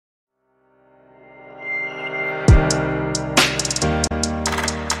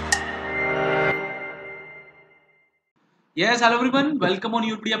Yes, hello everyone. Welcome on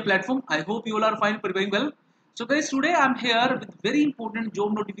YourPedia platform. I hope you all are fine, preparing well. So guys, today I'm here with very important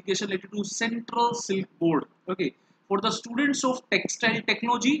job notification related to Central Silk Board. Okay, for the students of Textile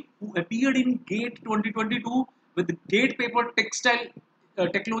Technology who appeared in GATE 2022 with the GATE paper Textile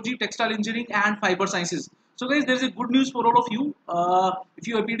Technology, Textile Engineering and Fiber Sciences. So guys, there is a good news for all of you if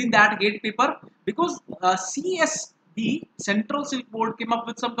you appeared in that GATE paper, because CSB Central Silk Board came up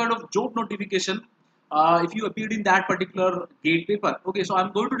with some kind of job notification if you appeared in that particular GATE paper. Okay, so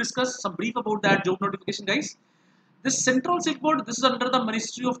I'm going to discuss some brief about that job notification, guys. This Central Silk Board, this is under the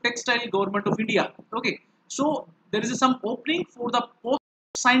Ministry of Textile, Government of India. Okay, so there is some opening for the post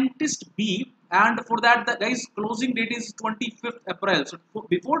scientist B, and for that the guys closing date is 25th April. So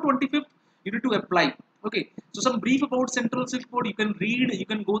before 25th you need to apply. Okay, so some brief about Central Silk Board, you can read, you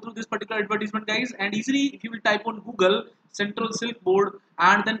can go through this particular advertisement, guys, and easily if you will type on Google Central Silk Board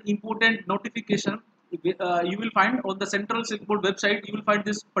and then important notification, you will find on the Central Silk Board website, you will find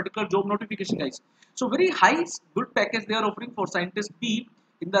this particular job notification, guys. So very high good package they are offering for scientist B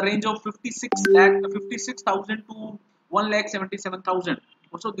in the range of 56,000 to 1,77,000.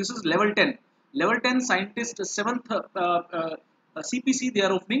 So this is level 10. Level 10 scientist 7th CPC they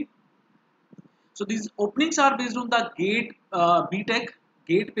are offering. So these openings are based on the GATE BTech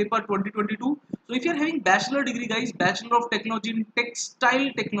GATE paper 2022. So if you are having bachelor degree, guys, Bachelor of Technology in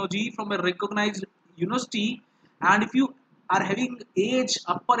Textile Technology from a recognized university, and if you are having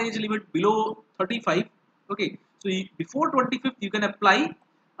upper age limit below 35, okay, so before 25th you can apply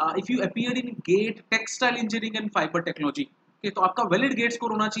if you appeared in GATE Textile Engineering and Fiber Technology. Okay, so आपका valid GATE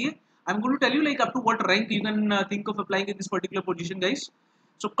score होना चाहिए. I'm going to tell you like up to what rank you can think of applying in this particular position, guys.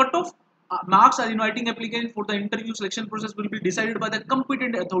 So cutoff marks are inviting applicant for the interview selection process will be decided by the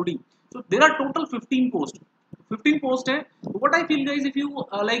competent authority. So there are total 15 posts. 15 posts है. What I feel, guys, if you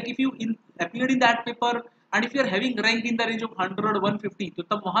if you appeared in that paper and if you are having rank in the range of 100 150, तो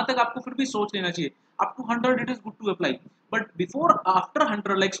तब वहाँ तक आपको फिर भी सोच लेना चाहिए. Up to 100 it is good to apply. But before after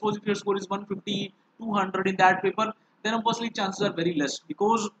 100, like suppose if your score is 150 200 in that paper, then obviously chances are very less,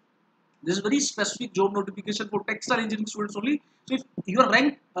 because this is very specific job notification for textile engineering students only. So if your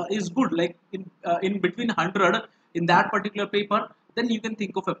rank is good, like in between 100 in that particular paper, then you can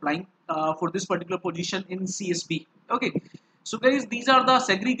think of applying for this particular position in CSB. Okay, so guys, these are the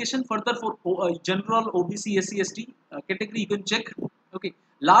segregation further for general, OBC, SC, ST category. You can check. Okay,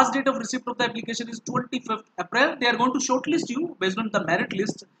 last date of receipt of the application is 25th April. They are going to shortlist you based on the merit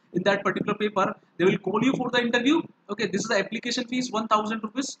list in that particular paper. They will call you for the interview. Okay, this is the application fees, 1,000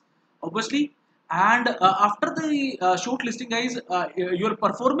 rupees. Obviously, and after the shortlisting, guys, your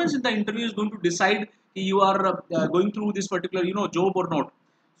performance in the interview is going to decide you are going through this particular job or not.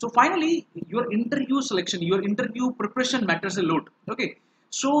 So finally, your interview selection, your interview preparation matters a lot. Okay,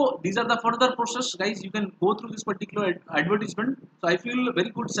 so these are the further process, guys. You can go through this particular advertisement. So I feel very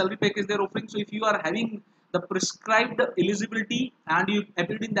good salary package they're offering. So if you are having the prescribed eligibility and you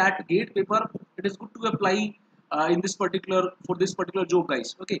appeared in that GATE paper, it is good to apply in this particular job,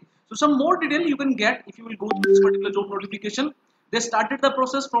 guys. Okay, so some more detail you can get if you will go to this particular job notification. They started the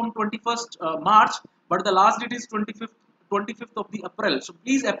process from 21st March, but the last date is 25th of the April. So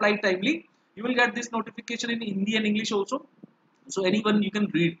please apply timely. You will get this notification in Hindi and English also, so anyone you can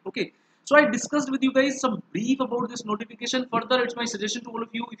read. Okay, so I discussed with you guys some brief about this notification. Further, it's my suggestion to all of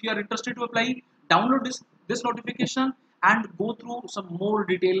you, if you are interested to apply, download this notification and go through some more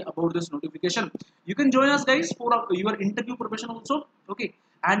detail about this notification. You can join us, guys, for your interview preparation also. Okay,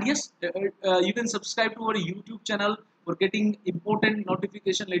 and yes, you can subscribe to our YouTube channel for getting important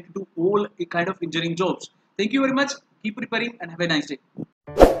notification related to all kind of engineering jobs. Thank you very much. Keep preparing and have a nice day.